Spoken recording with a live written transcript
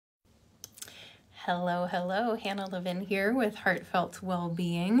Hello, hello. Hannah Levin here with Heartfelt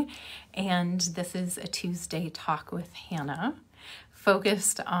Wellbeing, and this is a Tuesday talk with Hannah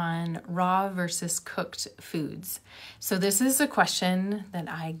focused on raw versus cooked foods. So this is a question that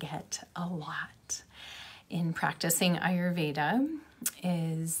I get a lot in practicing Ayurveda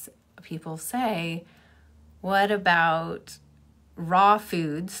is people say, what about raw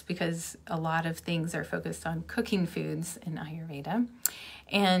foods? Because a lot of things are focused on cooking foods in Ayurveda.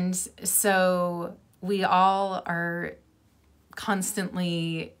 And so we all are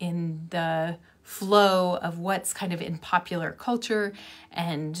constantly in the flow of what's kind of in popular culture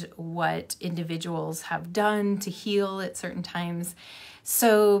and what individuals have done to heal at certain times.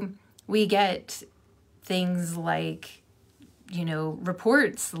 So we get things like,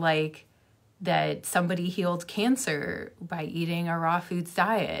 reports like that somebody healed cancer by eating a raw foods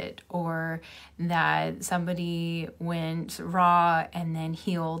diet, or that somebody went raw and then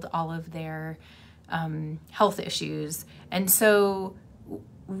healed all of their health issues. And so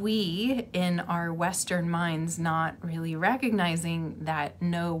we, in our Western minds, not really recognizing that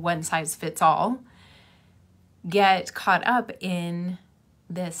no one size fits all, get caught up in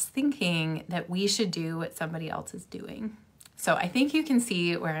this thinking that we should do what somebody else is doing. So I think you can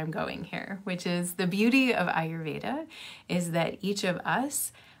see where I'm going here, which is the beauty of Ayurveda is that each of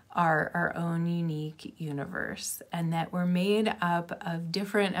us are our own unique universe, and that we're made up of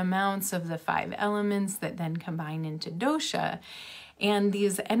different amounts of the 5 elements that then combine into dosha. And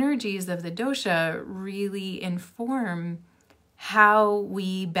these energies of the dosha really inform how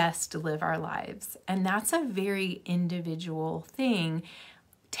we best live our lives. And that's a very individual thing,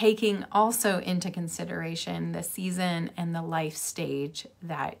 taking also into consideration the season and the life stage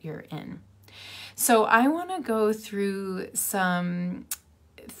that you're in. So I want to go through some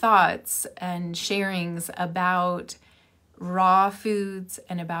thoughts and sharings about raw foods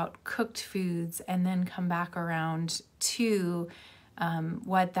and about cooked foods, and then come back around to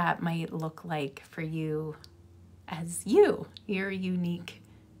what that might look like for you as your unique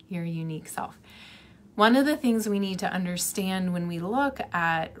self. One of the things we need to understand when we look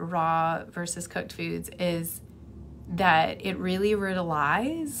at raw versus cooked foods is that it really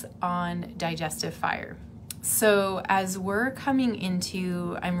relies on digestive fire. So as we're coming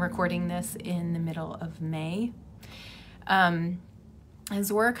into, I'm recording this in the middle of May,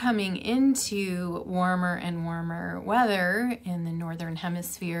 as we're coming into warmer and warmer weather in the Northern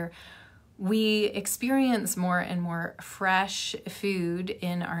Hemisphere, we experience more and more fresh food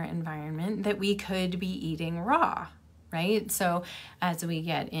in our environment that we could be eating raw, right? So as we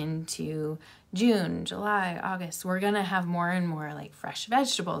get into June, July, August, we're going to have more and more like fresh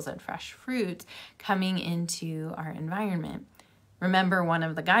vegetables and fresh fruit coming into our environment. Remember, one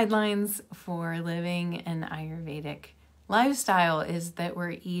of the guidelines for living an Ayurvedic lifestyle is that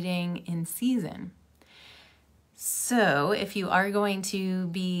we're eating in season. So if you are going to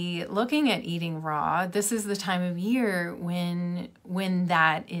be looking at eating raw, this is the time of year when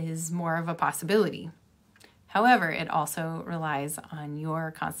that is more of a possibility. However, it also relies on your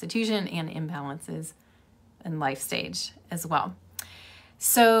constitution and imbalances and life stage as well.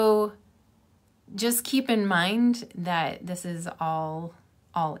 So just keep in mind that this is all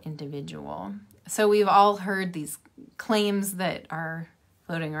individual. So we've all heard these claims that are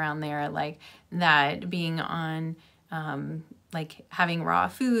floating around there, like that being on like having raw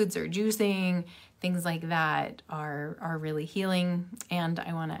foods or juicing, things like that are really healing. And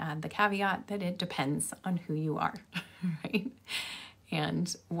I want to add the caveat that it depends on who you are, right?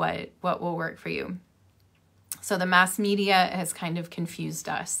 And what will work for you. So the mass media has kind of confused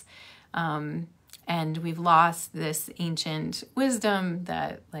us. And we've lost this ancient wisdom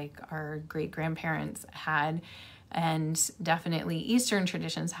that like our great-grandparents had, and definitely Eastern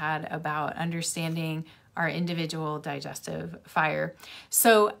traditions had, about understanding our individual digestive fire.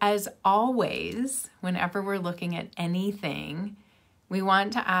 So as always, whenever we're looking at anything, we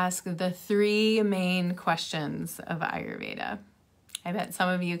want to ask the 3 main questions of Ayurveda. I bet some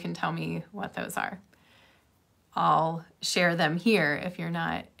of you can tell me what those are. I'll share them here if you're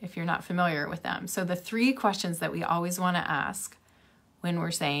not familiar with them. So the 3 questions that we always want to ask when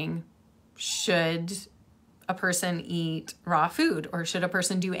we're saying, should a person eat raw food, or should a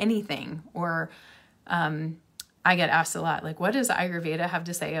person do anything? Or I get asked a lot, like, what does Ayurveda have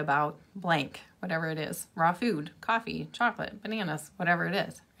to say about blank, whatever it is, raw food, coffee, chocolate, bananas, whatever it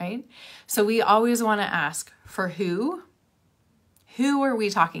is, right? So we always want to ask for who are we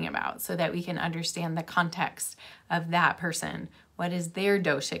talking about, so that we can understand the context of that person. What is their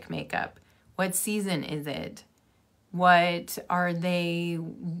doshic makeup? What season is it? What are they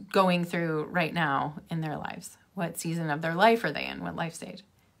going through right now in their lives? What season of their life are they in? What life stage?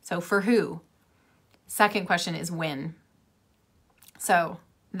 So for who? second question is when. So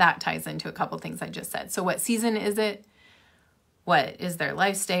that ties into a couple things I just said. So what season is it? What is their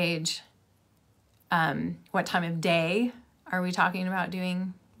life stage? What time of day are we talking about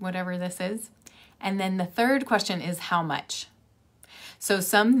doing whatever this is? And then the third question is how much. So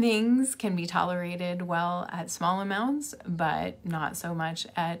some things can be tolerated well at small amounts, but not so much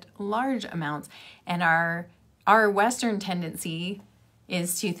at large amounts. And our Western tendency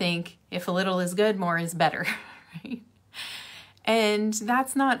is to think if a little is good, more is better, right? And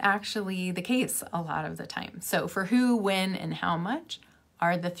that's not actually the case a lot of the time. So for who, when, and how much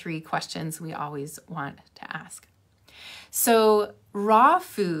are the three questions we always want to ask. So raw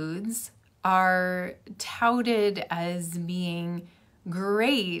foods are touted as being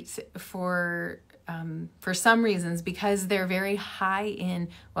great for some reasons because they're very high in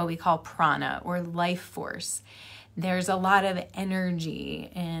what we call prana or life force. There's a lot of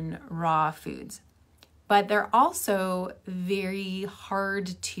energy in raw foods, but they're also very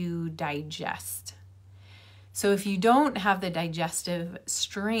hard to digest. So if you don't have the digestive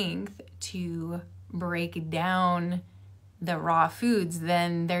strength to break down the raw foods,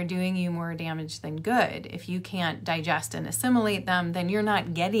 then they're doing you more damage than good. If you can't digest and assimilate them, then you're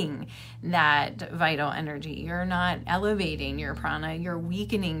not getting that vital energy. You're not elevating your prana. You're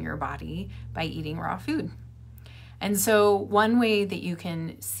weakening your body by eating raw food. And so one way that you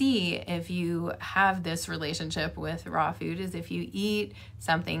can see if you have this relationship with raw food is if you eat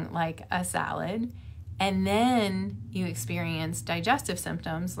something like a salad and then you experience digestive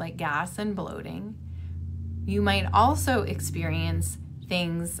symptoms like gas and bloating. You might also experience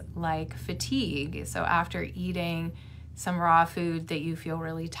things like fatigue. So after eating some raw food that you feel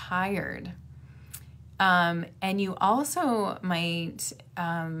really tired. And you also might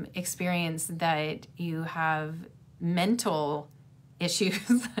experience that you have mental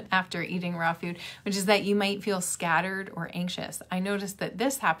issues after eating raw food, which is that you might feel scattered or anxious. I noticed that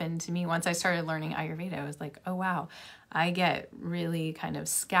this happened to me once I started learning Ayurveda. I was like, oh wow, I get really kind of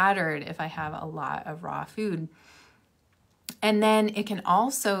scattered if I have a lot of raw food. And then it can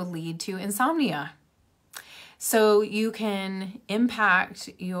also lead to insomnia. So you can impact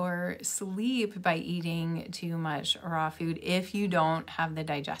your sleep by eating too much raw food if you don't have the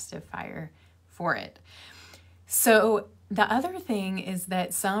digestive fire for it. So the other thing is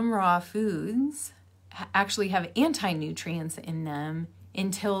that some raw foods actually have anti-nutrients in them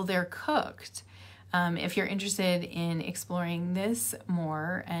until they're cooked. If you're interested in exploring this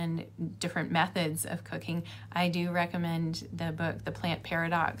more and different methods of cooking, I do recommend the book, The Plant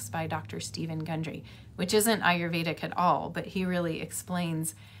Paradox by Dr. Stephen Gundry, which isn't Ayurvedic at all, but he really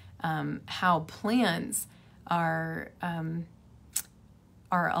explains how plants are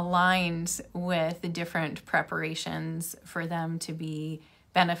aligned with the different preparations for them to be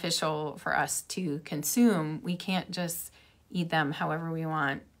beneficial for us to consume. We can't just eat them however we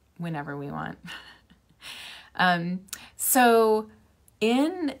want, whenever we want. So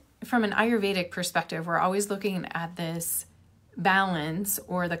from an Ayurvedic perspective, we're always looking at this balance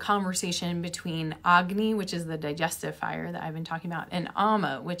or the conversation between Agni, which is the digestive fire that I've been talking about, and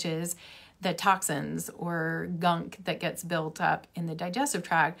Ama, which is the toxins or gunk that gets built up in the digestive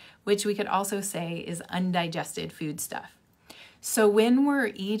tract, which we could also say is undigested food stuff. So when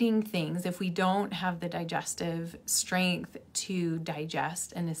we're eating things, if we don't have the digestive strength to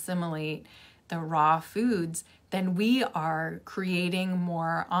digest and assimilate the raw foods, then we are creating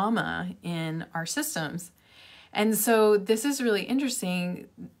more ama in our systems. And so this is really interesting.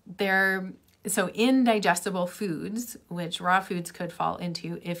 So indigestible foods, which raw foods could fall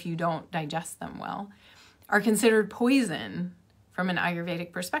into if you don't digest them well, are considered poison from an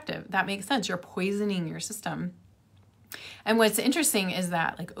Ayurvedic perspective. That makes sense. You're poisoning your system. And what's interesting is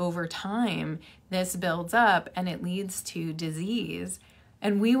that like over time, this builds up and it leads to disease.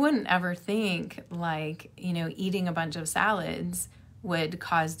 And we wouldn't ever think like, eating a bunch of salads would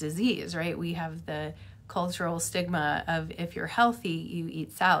cause disease, right? We have the cultural stigma of if you're healthy, you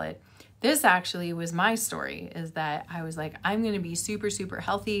eat salad. This actually was my story, is that I was like, I'm going to be super, super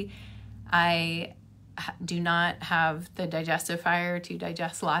healthy. I do not have the digestive fire to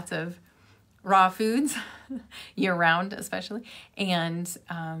digest lots of raw foods, year round especially, and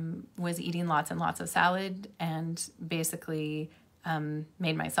was eating lots and lots of salad and basically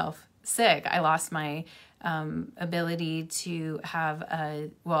made myself sick. I lost my ability to have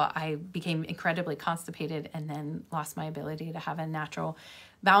I became incredibly constipated and then lost my ability to have a natural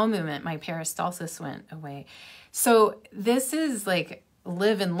bowel movement. My peristalsis went away. So this is like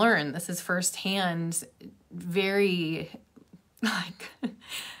live and learn. This is firsthand, very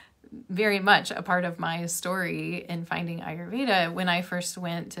very much a part of my story in finding Ayurveda. When I first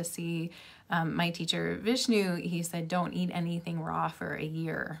went to see my teacher, Vishnu, he said, don't eat anything raw for a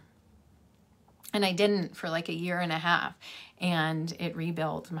year. And I didn't for like a year and a half, and it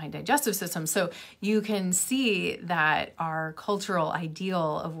rebuilt my digestive system. So you can see that our cultural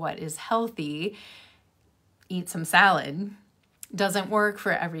ideal of what is healthy, eat some salad, doesn't work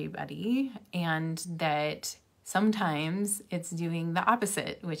for everybody, and that sometimes it's doing the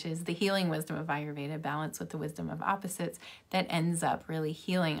opposite, which is the healing wisdom of Ayurveda, balance with the wisdom of opposites, that ends up really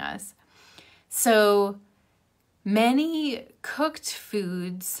healing us. So many cooked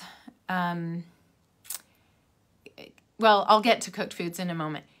foods, well, I'll get to cooked foods in a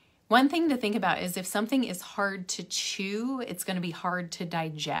moment. One thing to think about is if something is hard to chew, it's going to be hard to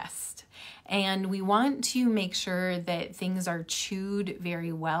digest. And we want to make sure that things are chewed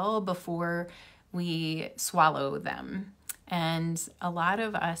very well before we swallow them. And a lot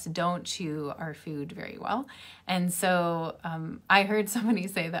of us don't chew our food very well. And so I heard somebody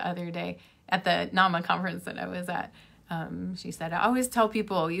say the other day at the NAMA conference that I was at, she said, I always tell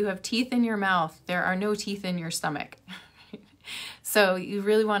people, you have teeth in your mouth. There are no teeth in your stomach. So you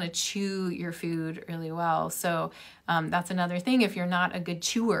really want to chew your food really well. So that's another thing. If you're not a good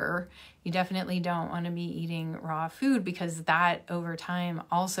chewer, you definitely don't want to be eating raw food, because that over time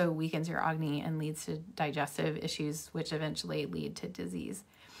also weakens your Agni and leads to digestive issues, which eventually lead to disease.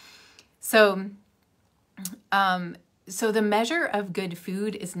 So, so the measure of good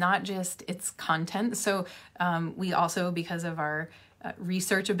food is not just its content. So we also, because of our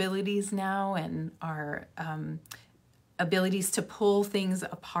research abilities now and our abilities to pull things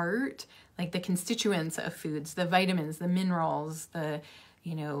apart, like the constituents of foods, the vitamins, the minerals, the,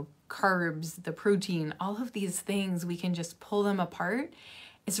 carbs, the protein, all of these things, we can just pull them apart.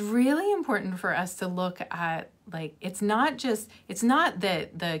 It's really important for us to look at, like, it's not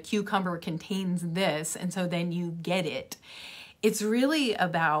that the cucumber contains this and so then you get it. It's really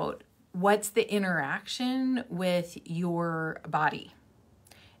about what's the interaction with your body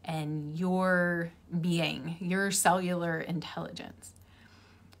and your being, your cellular intelligence.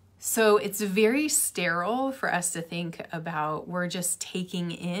 So it's very sterile for us to think about we're just taking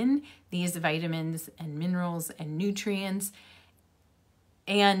in these vitamins and minerals and nutrients,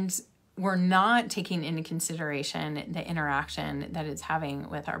 and we're not taking into consideration the interaction that it's having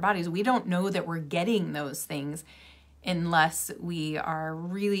with our bodies. We don't know that we're getting those things unless we are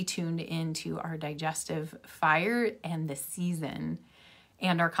really tuned into our digestive fire and the season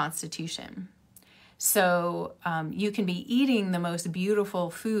and our constitution. So you can be eating the most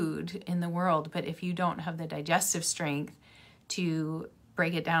beautiful food in the world, but if you don't have the digestive strength to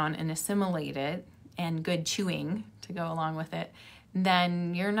break it down and assimilate it, and good chewing to go along with it,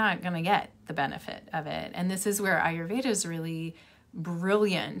 then you're not going to get the benefit of it. And this is where Ayurveda is really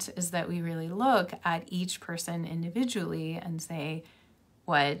brilliant, is that we really look at each person individually and say,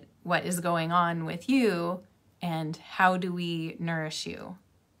 what is going on with you and how do we nourish you,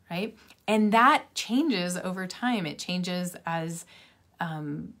 right? And that changes over time. It changes as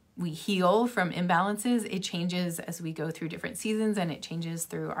we heal from imbalances. It changes as we go through different seasons, and it changes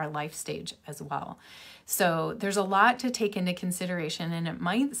through our life stage as well. So there's a lot to take into consideration, and it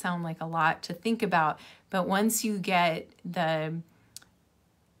might sound like a lot to think about, but once you get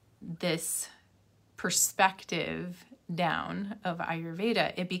this perspective down of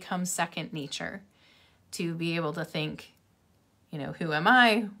Ayurveda, it becomes second nature to be able to think, who am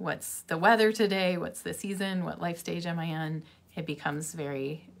I? What's the weather today? What's the season? What life stage am I in? It becomes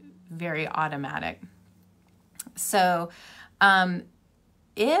very, very automatic. So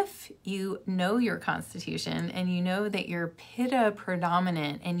if you know your constitution and you know that you're Pitta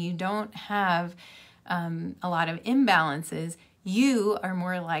predominant and you don't have a lot of imbalances, you are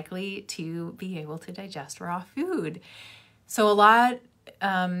more likely to be able to digest raw food. So a lot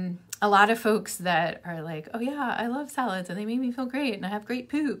of folks that are like, oh yeah, I love salads and they make me feel great and I have great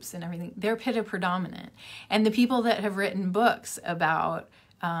poops and everything, they're Pitta predominant. And the people that have written books about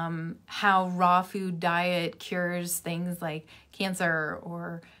how raw food diet cures things like cancer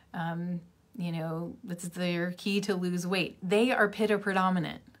or, it's their key to lose weight, they are Pitta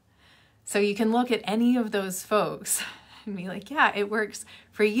predominant. So you can look at any of those folks and be like, yeah, it works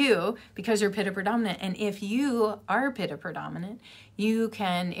for you because you're Pitta predominant. And if you are Pitta predominant, you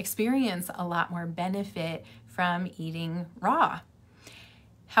can experience a lot more benefit from eating raw.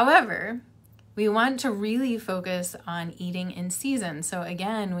 However, we want to really focus on eating in season. So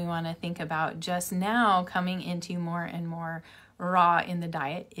again, we want to think about just now coming into more and more raw in the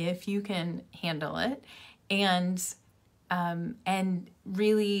diet, if you can handle it, and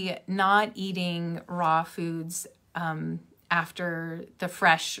really not eating raw foods after the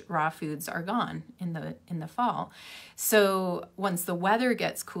fresh raw foods are gone in the fall. So once the weather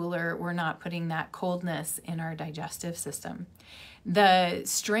gets cooler, we're not putting that coldness in our digestive system. The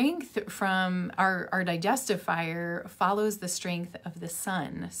strength from our digestive fire follows the strength of the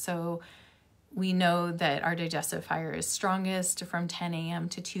sun. So we know that our digestive fire is strongest from 10 a.m.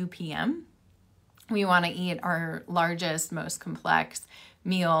 to 2 p.m. We want to eat our largest, most complex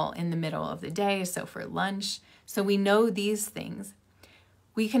meal in the middle of the day, so for lunch. So we know these things.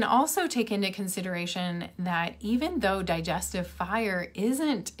 We can also take into consideration that even though digestive fire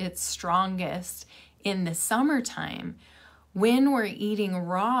isn't its strongest in the summertime, when we're eating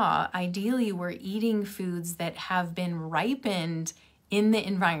raw, ideally we're eating foods that have been ripened in the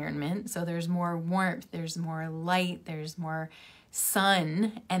environment. So there's more warmth, there's more light, there's more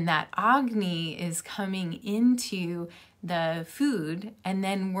sun, and that agni is coming into the food, and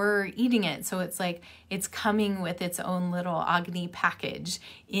then we're eating it. So it's like it's coming with its own little agni package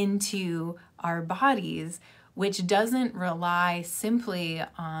into our bodies, which doesn't rely simply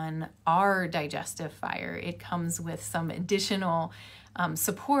on our digestive fire. It comes with some additional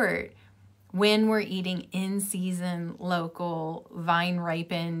support when we're eating in season, local, vine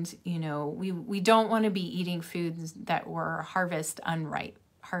ripened. We don't want to be eating foods that were harvested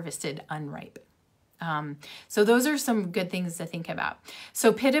unripe. So those are some good things to think about.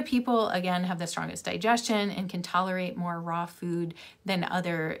 So Pitta people, again, have the strongest digestion and can tolerate more raw food than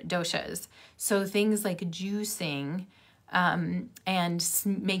other doshas. So things like juicing and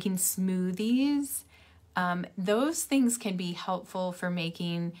making smoothies, those things can be helpful for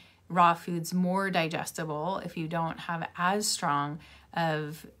making raw foods more digestible if you don't have as strong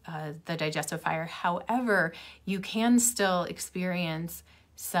of the digestive fire. However, you can still experience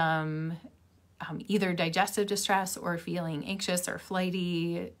some either digestive distress or feeling anxious or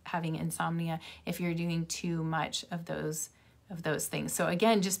flighty, having insomnia if you're doing too much of those things. So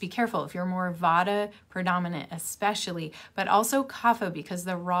again, just be careful if you're more vata predominant especially, but also kapha, because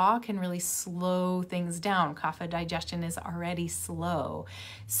the raw can really slow things down. Kapha digestion is already slow.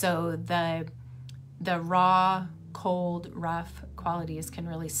 So the raw, cold, rough qualities can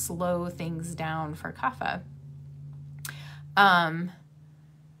really slow things down for kapha.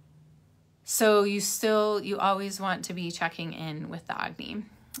 So you always want to be checking in with the agni.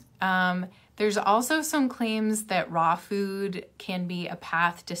 There's also some claims that raw food can be a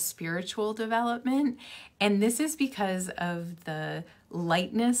path to spiritual development. And this is because of the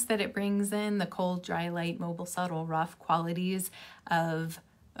lightness that it brings in, the cold, dry, light, mobile, subtle, rough qualities of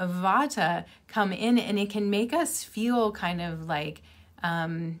vata come in, and it can make us feel kind of like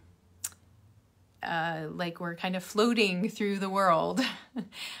we're kind of floating through the world.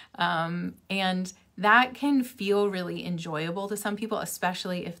 And that can feel really enjoyable to some people,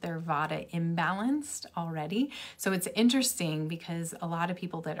 especially if they're vata imbalanced already. So it's interesting because a lot of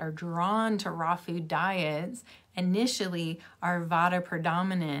people that are drawn to raw food diets initially are vata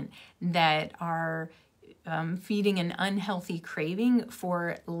predominant, that are feeding an unhealthy craving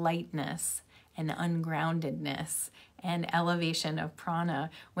for lightness and ungroundedness and elevation of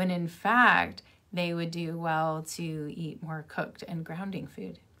prana, when in fact, they would do well to eat more cooked and grounding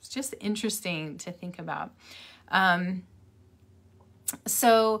food. It's just interesting to think about.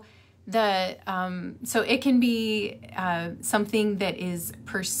 So it can be something that is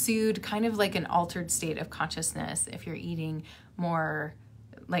pursued kind of like an altered state of consciousness if you're eating more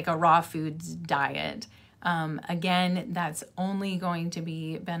like a raw foods diet. Again, that's only going to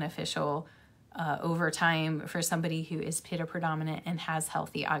be beneficial over time for somebody who is pitta predominant and has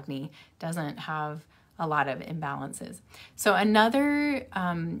healthy agni, doesn't have a lot of imbalances. So another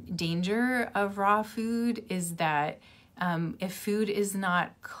danger of raw food is that if food is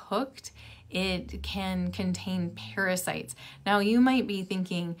not cooked, it can contain parasites. Now you might be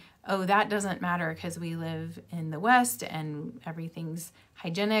thinking, oh, that doesn't matter because we live in the West and everything's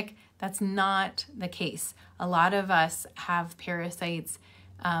hygienic. That's not the case. A lot of us have parasites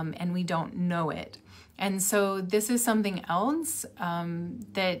and we don't know it. And so this is something else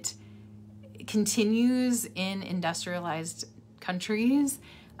that continues in industrialized countries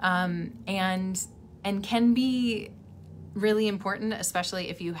and can be really important, especially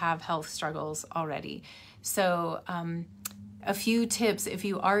if you have health struggles already. So a few tips: if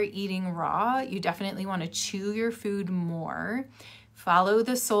you are eating raw, you definitely want to chew your food more. Follow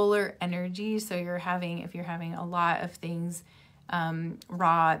the solar energy. So if you're having a lot of things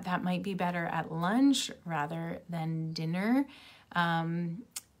raw, that might be better at lunch rather than dinner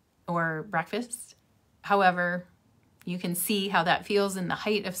or breakfast. However, you can see how that feels in the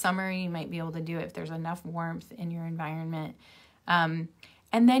height of summer. You might be able to do it if there's enough warmth in your environment. And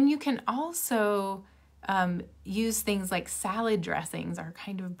then you can also use things like salad dressings are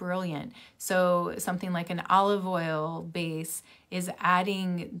kind of brilliant. So something like an olive oil base is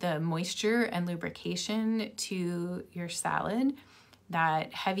adding the moisture and lubrication to your salad.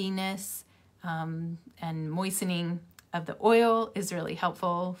 That heaviness and moistening of the oil is really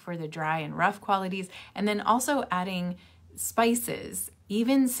helpful for the dry and rough qualities. And then also adding spices,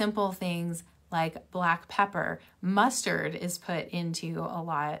 even simple things like black pepper. Mustard is put into a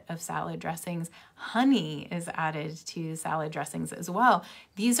lot of salad dressings. Honey is added to salad dressings as well.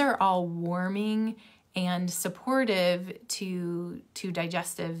 These are all warming and supportive to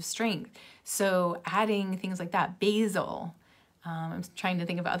digestive strength. So adding things like that, basil, I'm trying to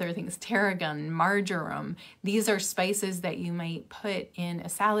think of other things, tarragon, marjoram. These are spices that you might put in a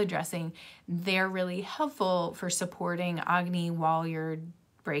salad dressing. They're really helpful for supporting Agni while you're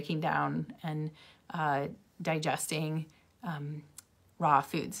breaking down and digesting raw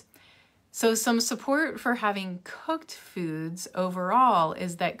foods. So some support for having cooked foods overall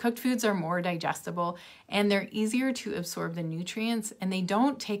is that cooked foods are more digestible and they're easier to absorb the nutrients, and they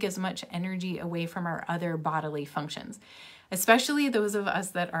don't take as much energy away from our other bodily functions. Especially those of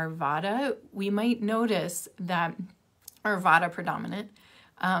us that are Vata, we might notice that, or Vata predominant,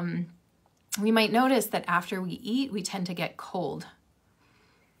 we might notice that after we eat, we tend to get cold.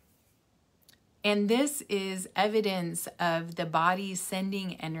 And this is evidence of the body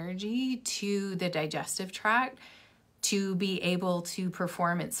sending energy to the digestive tract to be able to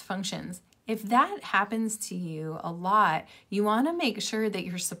perform its functions. If that happens to you a lot, you want to make sure that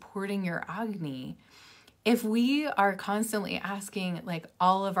you're supporting your Agni. If we are constantly asking like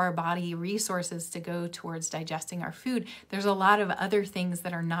all of our body resources to go towards digesting our food, there's a lot of other things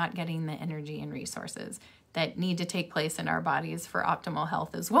that are not getting the energy and resources that need to take place in our bodies for optimal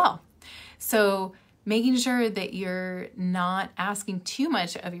health as well. So making sure that you're not asking too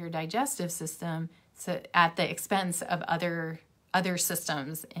much of your digestive system at the expense of other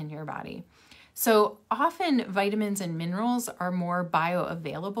systems in your body. So often vitamins and minerals are more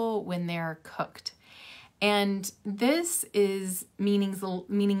bioavailable when they're cooked. And this is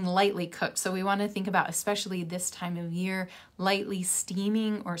meaning lightly cooked. So we want to think about, especially this time of year, lightly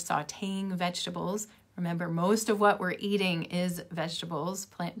steaming or sauteing vegetables. Remember, most of what we're eating is vegetables,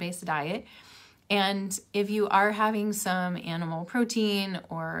 plant-based diet. And if you are having some animal protein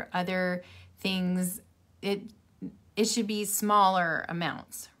or other things, it should be smaller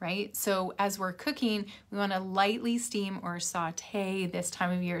amounts, right? So as we're cooking, we want to lightly steam or saute this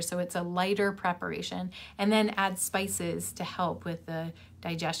time of year so it's a lighter preparation, and then add spices to help with the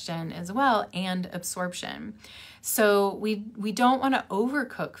digestion as well and absorption. So we don't want to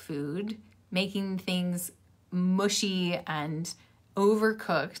overcook food. Making things mushy and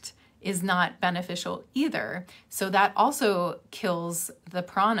overcooked is not beneficial either. So that also kills the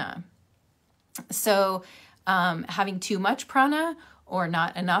prana. So having too much prana or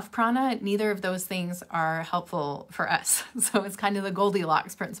not enough prana, neither of those things are helpful for us. So it's kind of the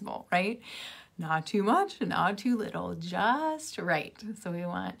Goldilocks principle, right? Not too much, not too little, just right. So we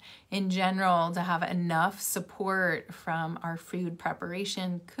want, in general, to have enough support from our food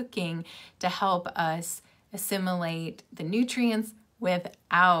preparation, cooking, to help us assimilate the nutrients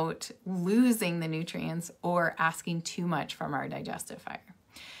without losing the nutrients or asking too much from our digestive fire.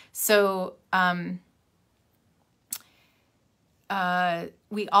 So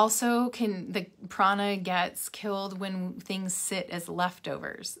we also the prana gets killed when things sit as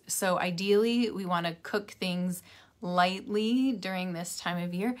leftovers. So ideally, we want to cook things lightly during this time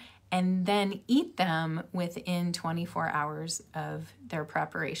of year and then eat them within 24 hours of their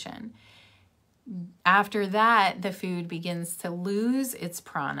preparation. After that, the food begins to lose its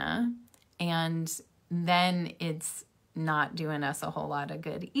prana, and then it's not doing us a whole lot of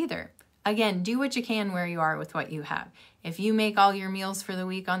good either. Again, do what you can where you are with what you have. If you make all your meals for the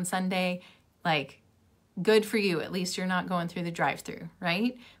week on Sunday, like, good for you. At least you're not going through the drive-thru,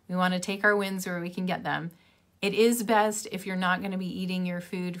 right? We want to take our wins where we can get them. It is best if you're not going to be eating your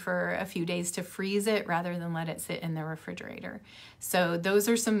food for a few days to freeze it rather than let it sit in the refrigerator. So those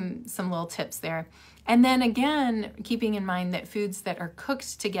are some little tips there. And then again, keeping in mind that foods that are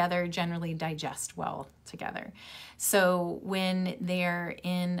cooked together generally digest well together. So when they're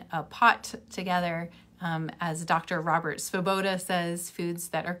in a pot together, as Dr. Robert Svoboda says, foods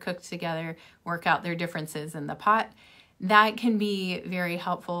that are cooked together work out their differences in the pot. That can be very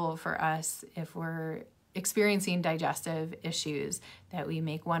helpful for us if we're experiencing digestive issues, that we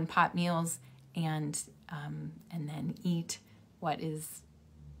make one pot meals and then eat what is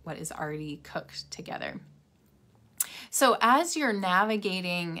already cooked together. So as you're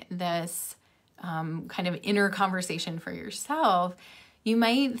navigating this kind of inner conversation for yourself, you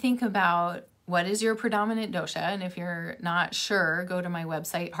might think about what is your predominant dosha? And if you're not sure, go to my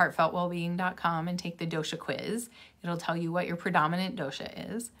website, heartfeltwellbeing.com, and take the dosha quiz. It'll tell you what your predominant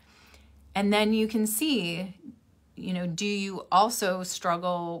dosha is. And then you can see, do you also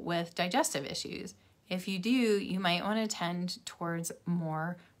struggle with digestive issues? If you do, you might want to tend towards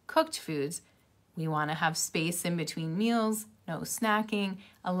more cooked foods. We want to have space in between meals, no snacking,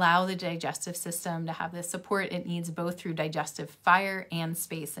 allow the digestive system to have the support it needs both through digestive fire and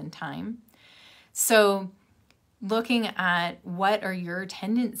space and time. So looking at what are your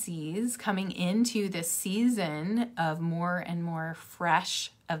tendencies coming into this season of more and more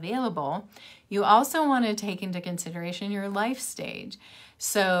fresh available, you also want to take into consideration your life stage.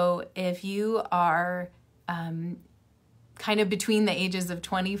 So if you are kind of between the ages of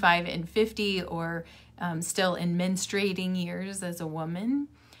 25 and 50 or still in menstruating years as a woman,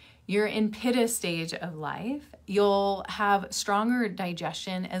 you're in pitta stage of life, you'll have stronger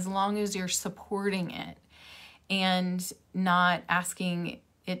digestion as long as you're supporting it and not asking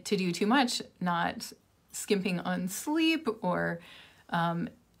it to do too much, not skimping on sleep or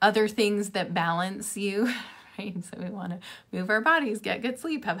other things that balance you, right? So we want to move our bodies, get good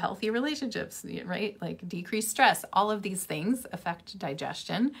sleep, have healthy relationships, right? Like decrease stress. All of these things affect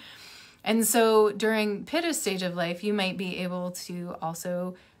digestion. And so during pitta stage of life, you might be able to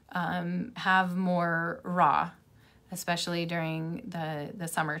also have more raw, especially during the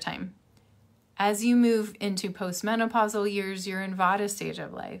summertime. As you move into postmenopausal years, you're in vata stage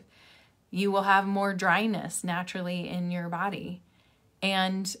of life. You will have more dryness naturally in your body.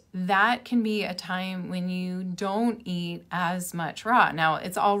 And that can be a time when you don't eat as much raw. Now,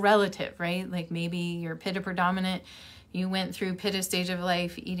 it's all relative, right? Like maybe you're pitta predominant, you went through pitta stage of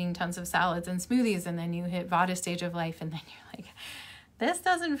life eating tons of salads and smoothies, and then you hit vata stage of life, and then you're like, this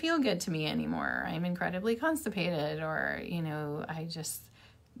doesn't feel good to me anymore. I'm incredibly constipated, or, I just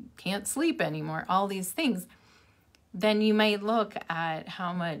can't sleep anymore, all these things. Then you might look at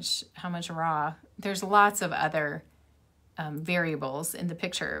how much raw. There's lots of other variables in the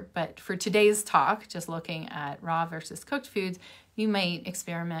picture, but for today's talk, just looking at raw versus cooked foods, you might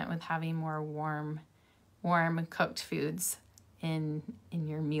experiment with having more warm cooked foods in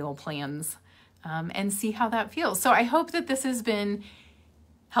your meal plans and see how that feels. So I hope that this has been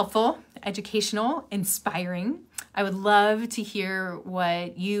helpful, educational, inspiring. I would love to hear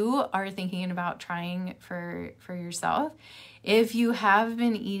what you are thinking about trying for yourself. If you have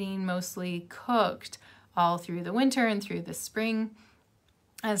been eating mostly cooked all through the winter and through the spring,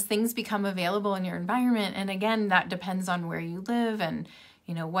 as things become available in your environment, and again, that depends on where you live and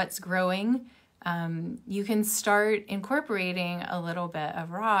what's growing, you can start incorporating a little bit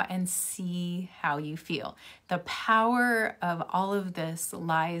of raw and see how you feel. The power of all of this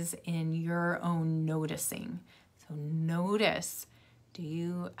lies in your own noticing. So notice, do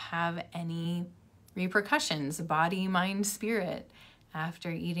you have any repercussions, body, mind, spirit, after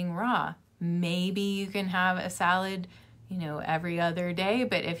eating raw? Maybe you can have a salad, every other day,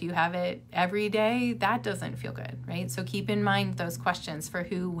 but if you have it every day, that doesn't feel good, right? So keep in mind those questions for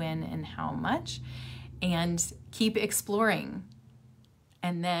who, when, and how much, and keep exploring.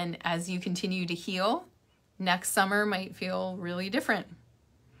 And then as you continue to heal, next summer might feel really different.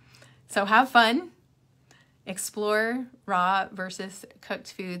 So have fun, explore raw versus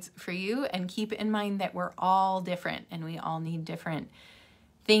cooked foods for you, and keep in mind that we're all different and we all need different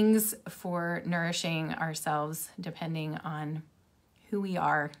things for nourishing ourselves depending on who we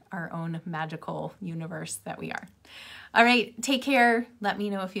are, our own magical universe that we are. All right, take care. Let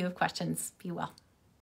me know if you have questions. Be well.